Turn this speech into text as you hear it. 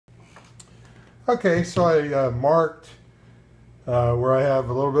Okay, so I marked where I have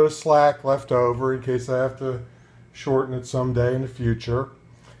a little bit of slack left over in case I have to shorten it someday in the future.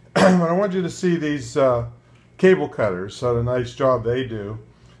 But I want you to see these cable cutters, so the nice job they do.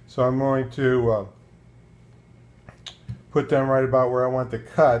 So I'm going to put them right about where I want to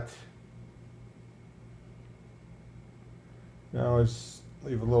cut. Now let's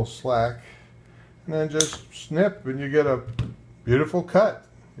leave a little slack and then just snip and you get a beautiful cut.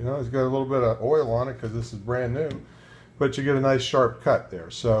 You know, it's got a little bit of oil on it because this is brand new, but you get a nice sharp cut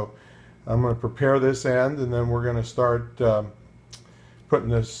there. So I'm going to prepare this end and then we're going to start putting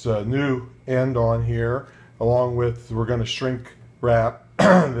this new end on here, along with, we're going to shrink wrap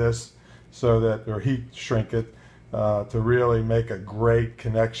this so that, or heat shrink it to really make a great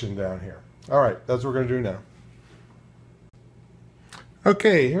connection down here. All right, that's what we're going to do now.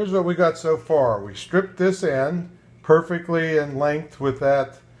 Okay, here's what we got so far. We stripped this end perfectly in length with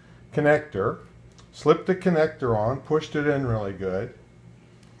that connector, slipped the connector on, pushed it in really good,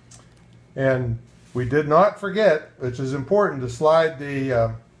 and we did not forget, which is important, to slide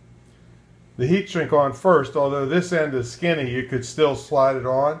the heat shrink on first. Although this end is skinny, you could still slide it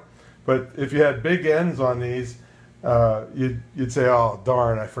on, but if you had big ends on these, you'd say, oh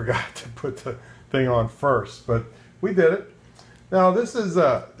darn, I forgot to put the thing on first, but we did it. Now this is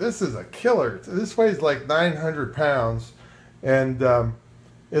a killer. This weighs like 900 pounds, and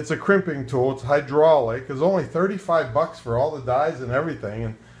it's a crimping tool. It's hydraulic. It's only 35 bucks for all the dies and everything,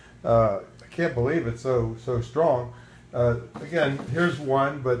 and I can't believe it's so strong. Again, here's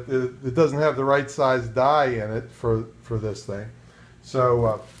one, but it doesn't have the right size die in it for this thing.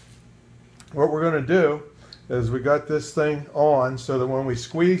 So what we're going to do is we got this thing on so that when we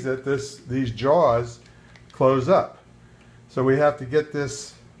squeeze it, these jaws close up. So we have to get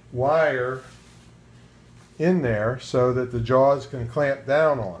this wire in there so that the jaws can clamp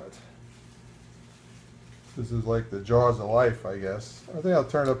down on it. This is like the jaws of life, I guess. I think I'll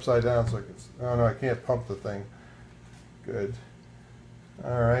turn it upside down so I can, oh no, I can't pump the thing. Good.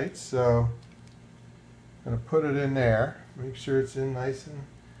 All right, so I'm going to put it in there. Make sure it's in nice and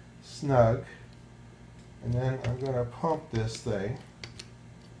snug. And then I'm going to pump this thing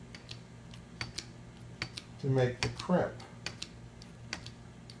to make the crimp.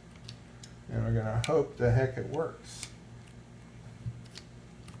 And we're going to hope the heck it works.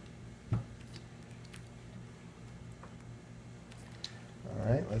 All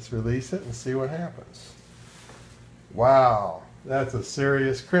right, let's release it and see what happens. Wow, that's a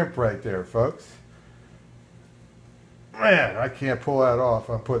serious crimp right there, folks. Man, I can't pull that off.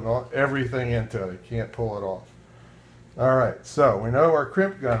 I'm putting everything into it. I can't pull it off. All right, so we know our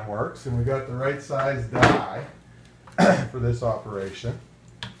crimp gun works, and we got the right size die for this operation.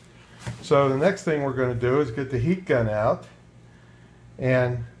 So the next thing we're going to do is get the heat gun out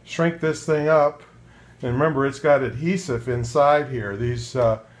and shrink this thing up. And remember, it's got adhesive inside here. These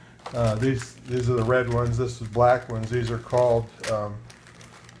are the red ones. This is black ones. These are called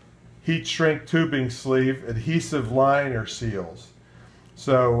heat shrink tubing sleeve adhesive liner seals.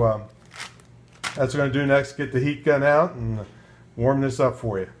 So that's what we're going to do next. Get the heat gun out and warm this up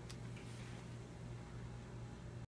for you.